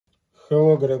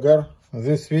Hello Gregor,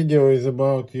 this video is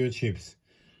about your chips.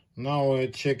 Now I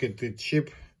checked the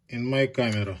chip in my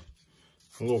camera.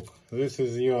 Look, this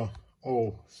is your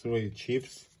all three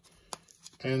chips.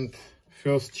 And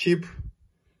first chip,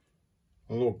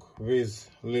 look,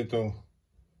 with little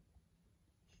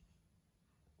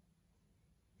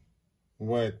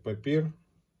white paper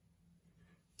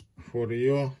for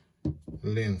your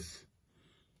lens.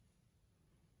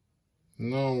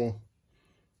 Now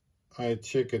I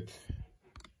check it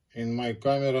in my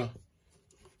camera.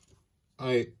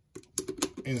 I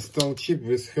install chip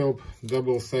with help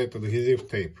double-sided adhesive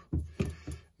tape.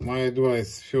 My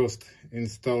advice: first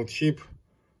install chip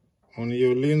on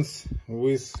your lens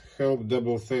with help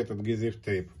double-sided adhesive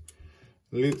tape.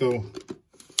 Little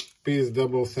piece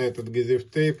double-sided adhesive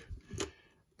tape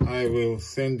I will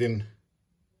send in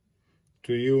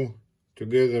to you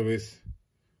together with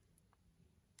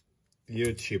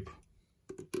your chip.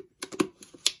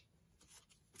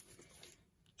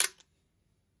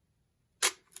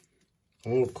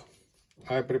 Look,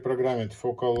 I pre-programmed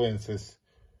focal lenses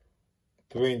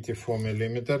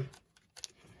 24mm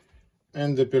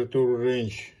and the aperture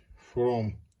range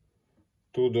from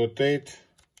 2.8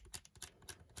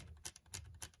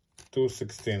 to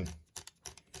 16.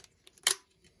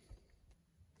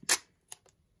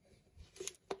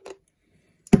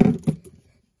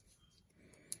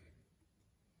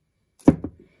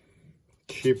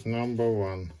 Chip number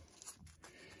 1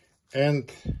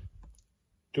 and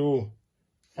 2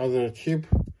 other chip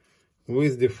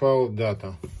with default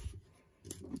data.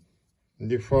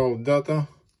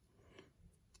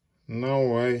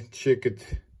 Now I check it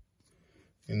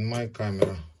in my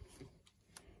camera.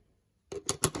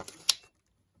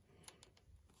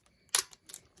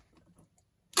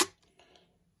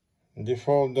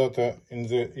 Default data in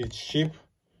each chip.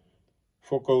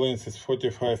 Focal length is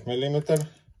 45mm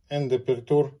and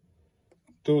aperture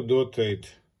 2.8.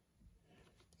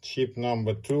 Chip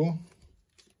number 2.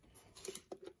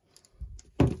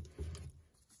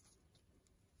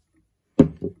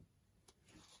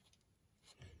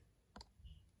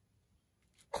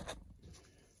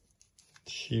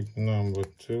 Chip number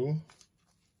 2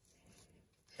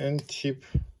 and chip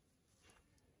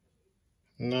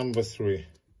number 3.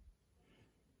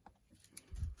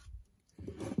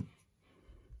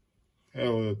 I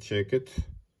will check it.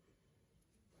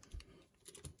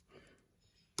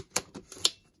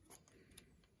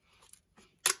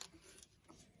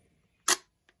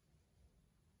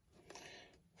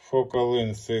 Focal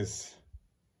length is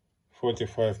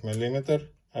 45mm,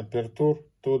 aperture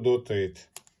 2.8.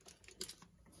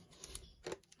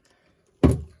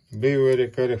 Be very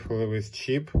careful with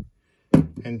chip,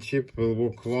 and chip will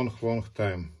work long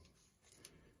time.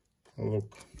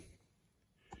 Look,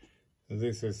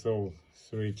 this is all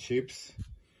three chips.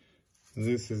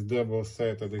 This is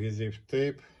double-sided adhesive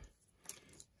tape,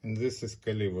 and this is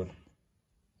caliber.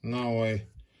 Now I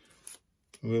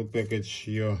will package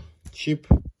your chip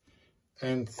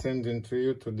and send it to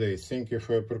you today. Thank you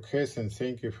for your purchase and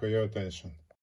thank you for your attention.